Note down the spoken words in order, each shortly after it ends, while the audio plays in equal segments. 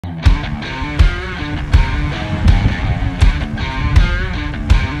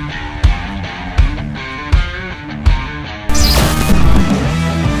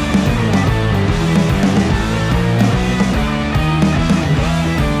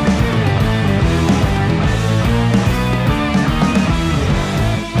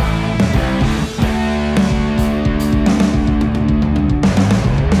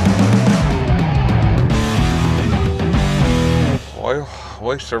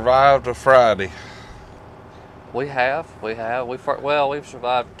we survived a Friday. We have. Well, we've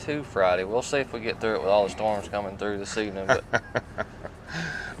survived 2 Friday. We'll see if we get through it with all the storms coming through this evening. But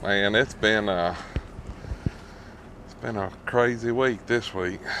man, it's been a crazy week this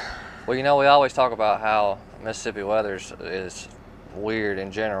week. well, you know, we always talk about how Mississippi weather is weird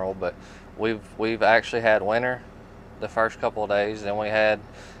in general, but we've actually had winter the first couple of days, then we had,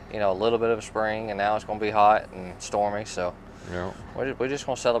 you know, a little bit of spring, and now it's going to be hot and stormy. So yeah, we're just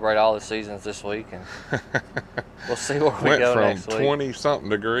going to celebrate all the seasons this week, and we'll see where we go next week. Went from 20-something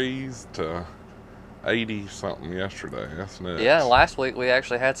degrees to 80-something yesterday. That's nuts. Yeah, and last week we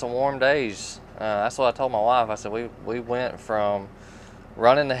actually had some warm days. That's what I told my wife. I said we went from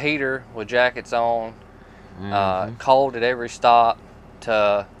running the heater with jackets on, cold at every stop,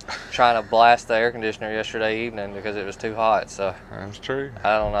 to trying to blast the air conditioner yesterday evening because it was too hot. So that's true.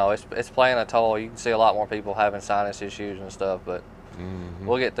 I don't know. It's playing a toll. You can see a lot more people having sinus issues and stuff, but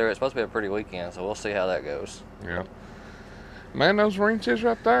we'll get through it. It's supposed to be a pretty weekend, so we'll see how that goes. Yeah. Man, those wrenches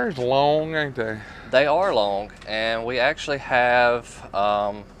right there is long, ain't they? They are long, and we actually have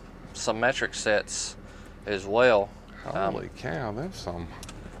some metric sets as well. Holy cow, that's some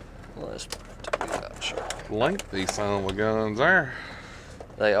Let's take these out. Sure. lengthy son of a guns there.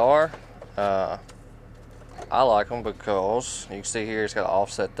 They are. I like them because you can see here it's got an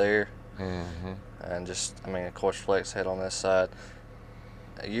offset there, and just, I mean, of course, flex head on this side.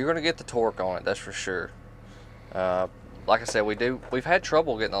 You're going to get the torque on it, that's for sure. Like I said, we've had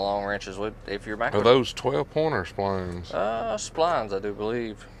trouble getting the long wrenches. If you're back, Are those 12-pointer splines? splines, I do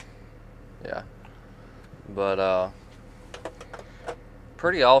believe. Yeah, but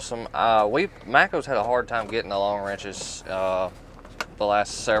pretty awesome. Matco's had a hard time getting the long wrenches the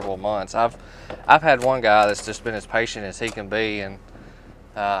last several months. I've had one guy that's just been as patient as he can be, and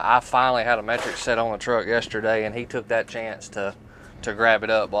I finally had a metric set on the truck yesterday, and he took that chance to grab it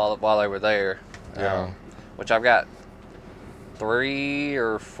up while they were there. Yeah. Which I've got 3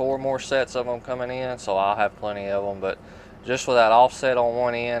 or 4 more sets of them coming in, so I'll have plenty of them. But just with that offset on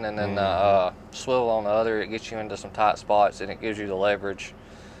one end and then swivel on the other, it gets you into some tight spots and it gives you the leverage.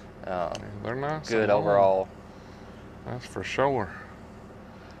 They're nice. Good overall. That's for sure.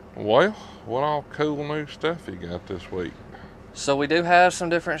 Well, what all cool new stuff you got this week? So we do have some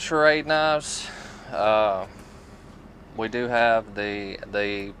different charade knives. We do have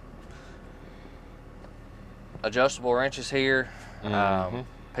the adjustable wrenches here.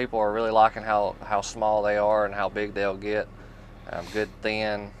 People are really liking how small they are and how big they'll get. Good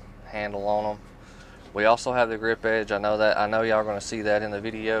thin handle on them. We also have the Grip Edge. I know y'all are going to see that in the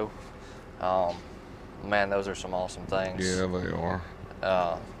video. Man, those are some awesome things. Yeah, they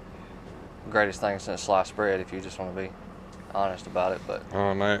are. Greatest thing since sliced bread, if you just want to be honest about it. But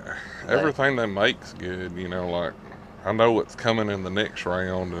everything they make's good. You know, like, I know what's coming in the next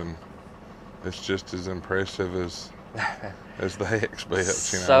round, and it's just as impressive as the hex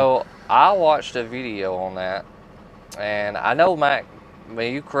bits, you know. So I watched a video on that, and I know Mac, I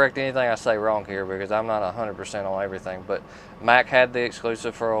mean, you correct anything I say wrong here because I'm not 100% on everything, but Mac had the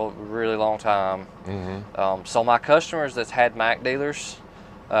exclusive for a really long time. So my customers that's had Mac dealers,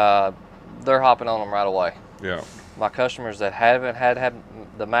 they're hopping on them right away. Yeah. My customers that haven't had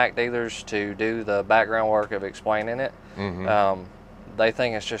the Mac dealers to do the background work of explaining it, they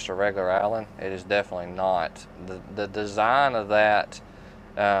think it's just a regular Allen. It is definitely not. The design of that,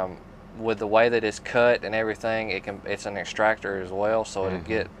 with the way that it's cut and everything, it's an extractor as well, so it'll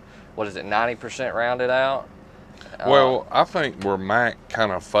get, what is it, 90% rounded out? Well, I think where Mac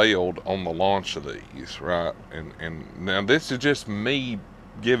kind of failed on the launch of these, right? And now this is just me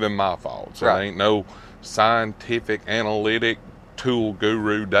giving my thoughts. Right. It ain't no scientific, analytic, tool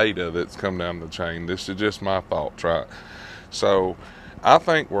guru data that's come down the chain. This is just my thoughts, right? So I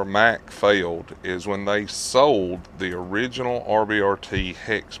think where Mac failed is when they sold the original RBRT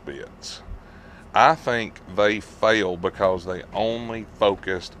hex bits. I think they failed because they only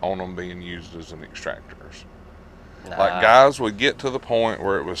focused on them being used as an extractors. Like, guys would get to the point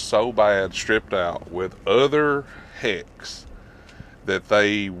where it was so bad stripped out with other hex that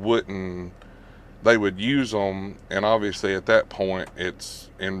they would use them, and obviously at that point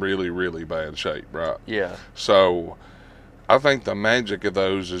it's in really, really bad shape, right? Yeah. So I think the magic of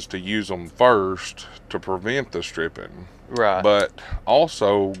those is to use them first to prevent the stripping. Right. But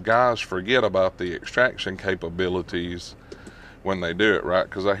also, guys forget about the extraction capabilities when they do it, right?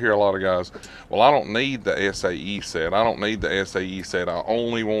 Because I hear a lot of guys, well, I don't need the SAE set. I don't need the SAE set. I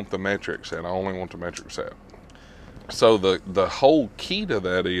only want the metric set. I only want the metric set. So the whole key to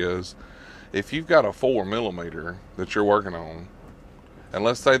that is, if you've got a 4mm that you're working on, and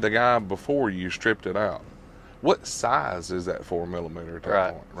let's say the guy before you stripped it out, what size is that 4mm at that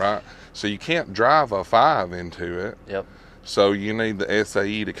Right. point, right? So you can't drive a 5 into it. Yep. So you need the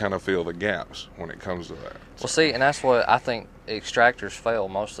SAE to kind of fill the gaps when it comes to that. Well, see, and that's what I think extractors fail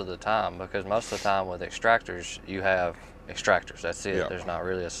most of the time, because most of the time with extractors, you have extractors. That's it. Yeah. There's not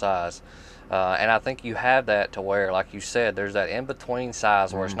really a size. And I think you have that to where, like you said, there's that in-between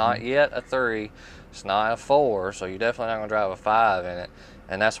size where it's not yet a 3, it's not a 4, so you're definitely not going to drive a 5 in it,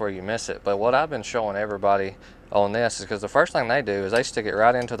 and that's where you miss it. But what I've been showing everybody on this is, because the first thing they do is they stick it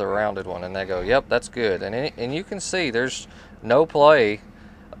right into the rounded one, and they go, yep, that's good. And you can see there's no play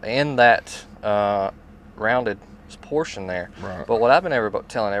in that rounded portion there. Right. But what I've been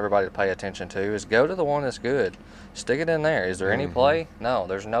telling everybody to pay attention to is go to the one that's good. Stick it in there. Is there any play? No,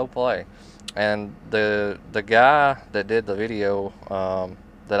 there's no play. And the guy that did the video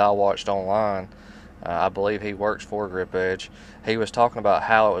that I watched online, I believe he works for Grip Edge, he was talking about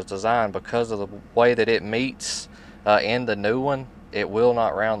how it was designed because of the way that it meets in the new one. It will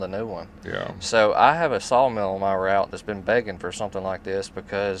not round the new one. Yeah. So I have a sawmill on my route that's been begging for something like this,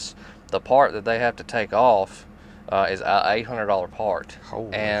 because the part that they have to take off is an $800 part.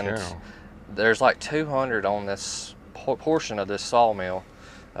 Holy and cow. there's like 200 on this portion of this sawmill.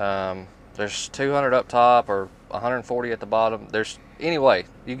 There's 200 up top or 140 at the bottom. Anyway,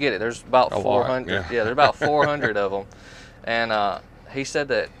 you get it. There's about 400. Yeah. There's about 400 of them. And he said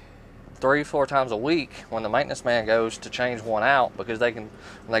that 3-4 times a week, when the maintenance man goes to change one out, because when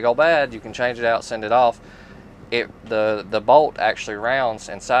they go bad, you can change it out, send it off. The bolt actually rounds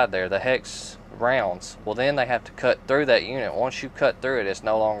inside there. The hex rounds. Well, then they have to cut through that unit. Once you cut through it, it's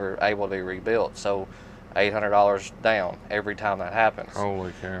no longer able to be rebuilt. So $800 down every time that happens.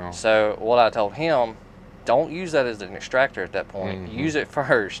 Holy cow. So what I told him, don't use that as an extractor at that point. Use it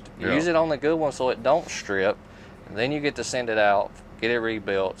first. Yeah. Use it on the good one so it don't strip. And then you get to send it out, get it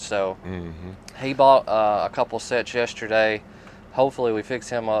rebuilt. So he bought a couple sets yesterday. Hopefully we fix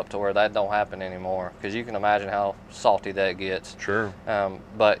him up to where that don't happen anymore, because you can imagine how salty that gets. Sure.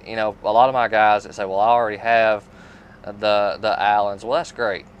 But you know, a lot of my guys that say, well, I already have the Allens. Well, that's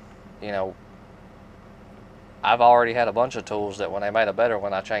great. You know, I've already had a bunch of tools that when they made a better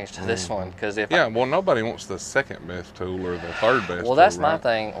one, I changed to this one. Because well, nobody wants the second best tool or the third best tool. Well, that's right? my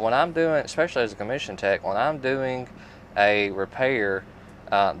thing. When I'm doing, especially as a commission tech, when I'm doing a repair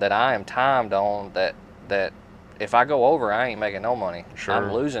that I am timed on, that if I go over, I ain't making no money. Sure.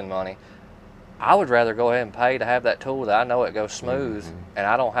 I'm losing money. I would rather go ahead and pay to have that tool that I know it goes smooth and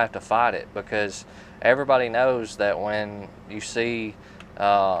I don't have to fight it, because everybody knows that when you see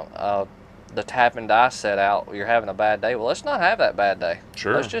the tap and die set out, you're having a bad day. Well, let's not have that bad day.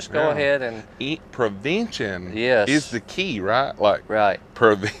 Sure. Let's just go ahead and prevention Yes. is the key, right? Like right.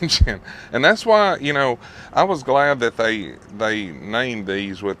 prevention. And that's why, you know, I was glad that they named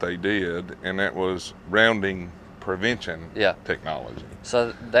these what they did, and that was rounding prevention technology.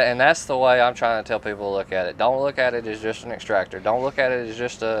 So and that's the way I'm trying to tell people to look at it. Don't look at it as just an extractor. Don't look at it as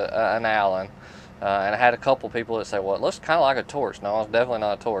just an Allen. And I had a couple people that say, well, it looks kind of like a torch. No, it's definitely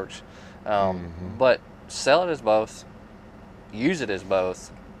not a torch. But sell it as both. Use it as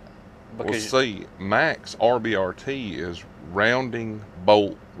both. Because well, see, Max RBRT is rounding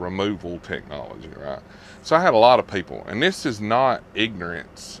bolt removal technology, right? So I had a lot of people, and this is not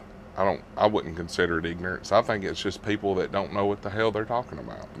ignorance. I wouldn't consider it ignorance. I think it's just people that don't know what the hell they're talking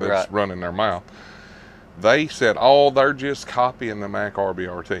about. That's running their mouth. They said, oh, they're just copying the Mac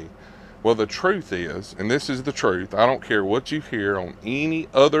RBRT. Well, the truth is, and this is the truth, I don't care what you hear on any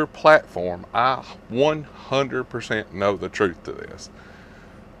other platform, I 100% know the truth to this.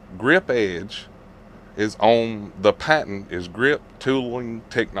 Grip Edge is on, the patent is Grip Tooling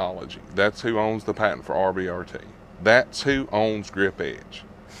Technology. That's who owns the patent for RBRT. That's who owns Grip Edge.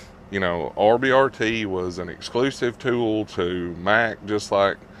 You know, RBRT was an exclusive tool to Mac, just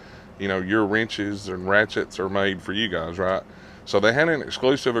like, you know, your wrenches and ratchets are made for you guys, right? So they had an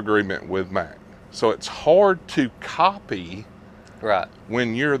exclusive agreement with Mac. So it's hard to copy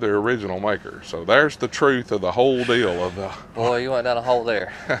when you're the original maker. So there's the truth of the whole deal of the... Boy, you went down a hole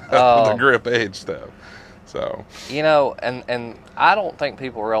there. The Grip Edge stuff. So... You know, and I don't think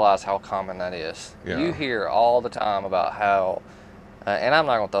people realize how common that is. Yeah. You hear all the time about how... and I'm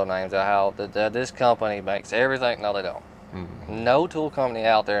not going to throw names out, how this company makes everything. No, they don't. No tool company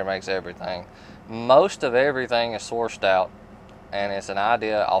out there makes everything. Most of everything is sourced out, and it's an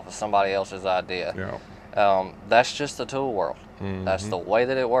idea off of somebody else's idea. Yeah. That's just the tool world. That's the way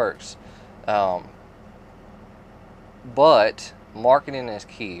that it works. But marketing is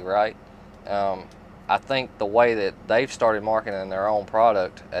key, right? I think the way that they've started marketing their own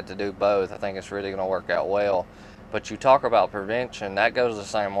product to do both, I think it's really going to work out well. But you talk about prevention, that goes the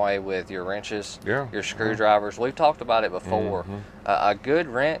same way with your wrenches, your screwdrivers. We've talked about it before. A good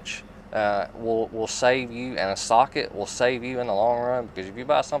wrench will save you, and a socket will save you in the long run, because if you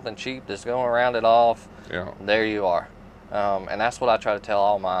buy something cheap that's going to round it off, there you are. And that's what I try to tell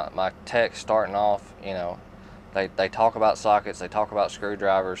all my techs starting off. You know, they talk about sockets, they talk about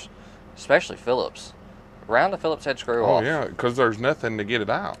screwdrivers, especially Phillips. Round the Phillips head screw off. Oh yeah, because there's nothing to get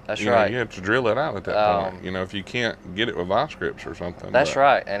it out. That's you right. know, you have to drill it out at that point. You know, if you can't get it with vice grips or something. That's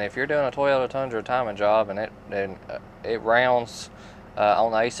right. And if you're doing a Toyota Tundra timing job and it rounds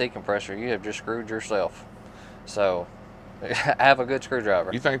on the AC compressor, you have just screwed yourself. So have a good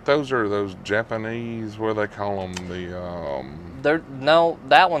screwdriver. You think those are those Japanese, what do they call them? No,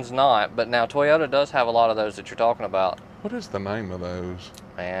 that one's not. But now Toyota does have a lot of those that you're talking about. What is the name of those?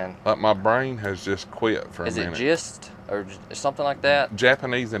 Man. Like my brain has just quit for a minute. Is it GIST or something like that?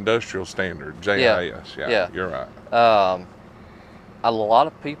 Japanese Industrial Standard, JIS. Yeah, you're right. A lot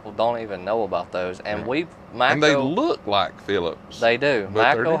of people don't even know about those, and Matco, and they look like Phillips. They do.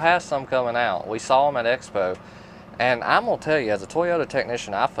 Matco has some coming out. We saw them at Expo, and I'm gonna tell you, as a Toyota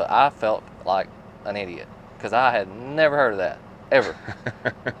technician, I felt like an idiot, because I had never heard of that ever.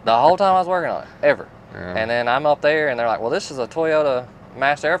 The whole time I was working on it, ever. And then I'm up there, and they're like, "Well, this is a Toyota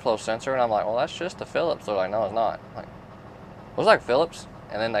mass airflow sensor," and I'm like, "Well, that's just a Phillips." They're like, "No, it's not." I'm like, looks like Phillips,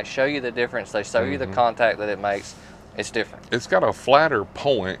 and then they show you the difference. They show you the contact that it makes. It's different. It's got a flatter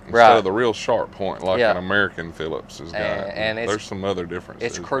point instead of the real sharp point like an American Phillips has got. And there's some other differences.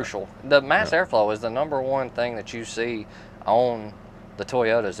 It's crucial. The mass airflow is the #1 thing that you see on the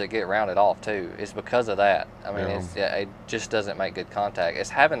Toyotas that get rounded off too. It's because of that. I mean, it just doesn't make good contact. It's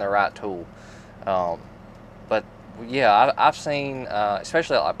having the right tool. But yeah, I've seen,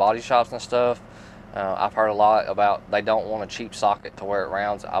 especially at like body shops and stuff, I've heard a lot about they don't want a cheap socket to where it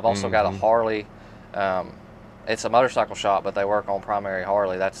rounds. I've also got a Harley. It's a motorcycle shop, but they work on primary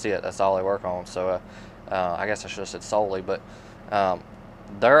Harley. That's it. That's all they work on. So I guess I should have said solely, but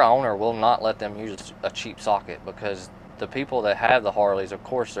their owner will not let them use a cheap socket, because the people that have the Harleys, of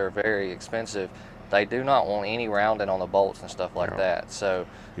course, they're very expensive. They do not want any rounding on the bolts and stuff like that. So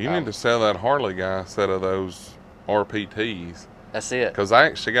you need to sell that Harley guy a set of those RPTs. That's it. Because I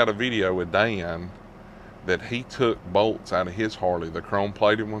actually got a video with Dan that he took bolts out of his Harley, the chrome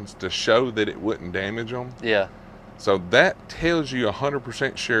plated ones, to show that it wouldn't damage them. Yeah. So that tells you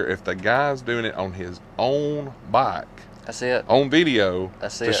 100% sure if the guy's doing it on his own bike. That's it. On video.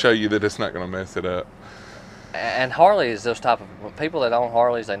 That's to show you that it's not going to mess it up. And Harley is those type of people that own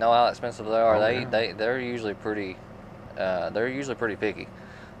Harleys. They know how expensive they are. They're usually pretty picky.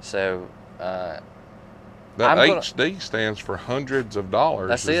 So that HD stands for hundreds of dollars.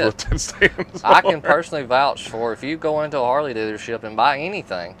 That's is it. What that stands I for. can personally vouch for, if you go into a Harley dealership and buy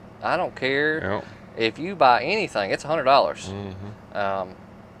anything, I don't care if you buy anything, it's $100.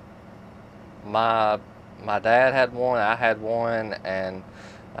 My dad had one, I had one, and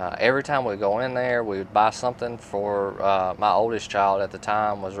every time we go in there, we would buy something for my oldest child at the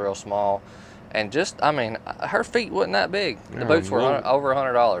time, was real small. And just, I mean, her feet wasn't that big. The boots were over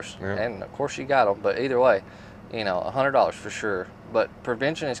 $100. And of course she got them, but either way, you know, $100 for sure. But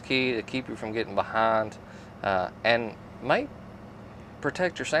prevention is key to keep you from getting behind, and may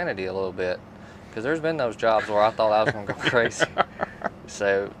protect your sanity a little bit. Because there's been those jobs where I thought I was going to go crazy.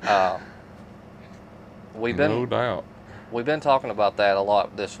 So, we've been talking about that a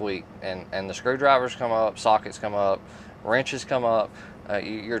lot this week, and the screwdrivers come up, sockets come up, wrenches come up.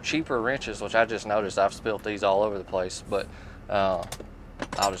 Your cheaper wrenches, which I just noticed, I've spilled these all over the place, but I'll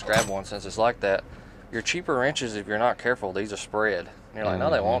just grab one since it's like that. Your cheaper wrenches, if you're not careful, these are spread. And you're like, no,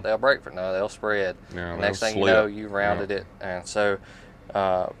 they won't. They'll break. No, they'll spread. Yeah, next thing you know, you rounded it, and so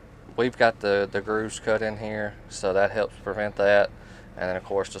we've got the grooves cut in here, so that helps prevent that. And then of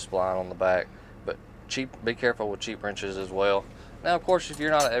course the spline on the back. But be careful with cheap wrenches as well. Now of course, if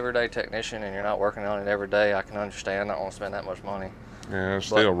you're not an everyday technician and you're not working on it every day, I can understand not want to spend that much money. Yeah,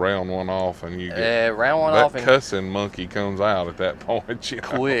 still round one off, and you get that cussing monkey comes out at that point. You know?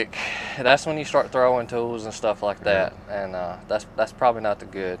 Quick. That's when you start throwing tools and stuff like that, and that's probably not the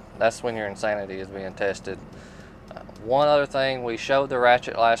good. That's when your insanity is being tested. One other thing, we showed the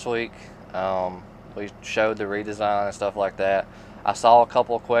ratchet last week. We showed the redesign and stuff like that. I saw a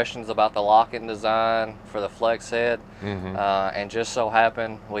couple of questions about the locking design for the flex head, and just so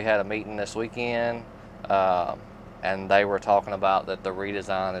happened we had a meeting this weekend, and they were talking about that the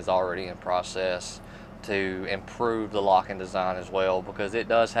redesign is already in process to improve the locking design as well, because it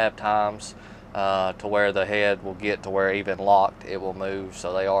does have times to where the head will get to where even locked it will move.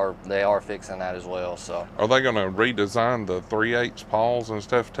 So they are fixing that as well. So are they going to redesign the 3/8 paws and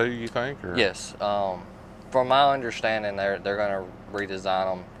stuff too, you think? Or? Yes. from my understanding, they're going to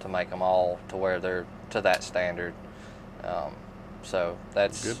redesign them to make them all to where they're to that standard. So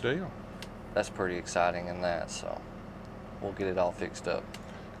that's good deal. That's pretty exciting in that. So we'll get it all fixed up.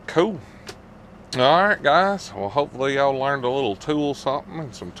 Cool. All right, guys. Well, hopefully y'all learned a little tool something,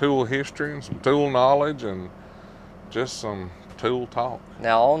 and some tool history, and some tool knowledge, and just some tool talk.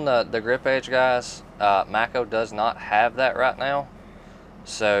 Now on the Grip Edge, guys, Matco does not have that right now.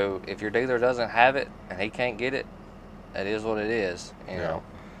 So if your dealer doesn't have it and he can't get it, it is what it is. You know,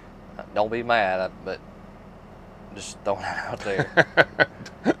 don't be mad, but just throwing it out there.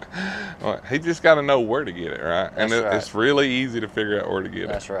 Well, he just got to know where to get it, right? And That's right. It's really easy to figure out where to get it.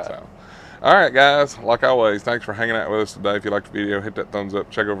 That's right. So. All right, guys. Like always, thanks for hanging out with us today. If you liked the video, hit that thumbs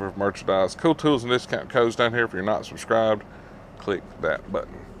up. Check over for merchandise. Cool tools and discount codes down here. If you're not subscribed, click that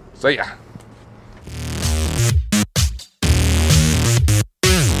button. See ya.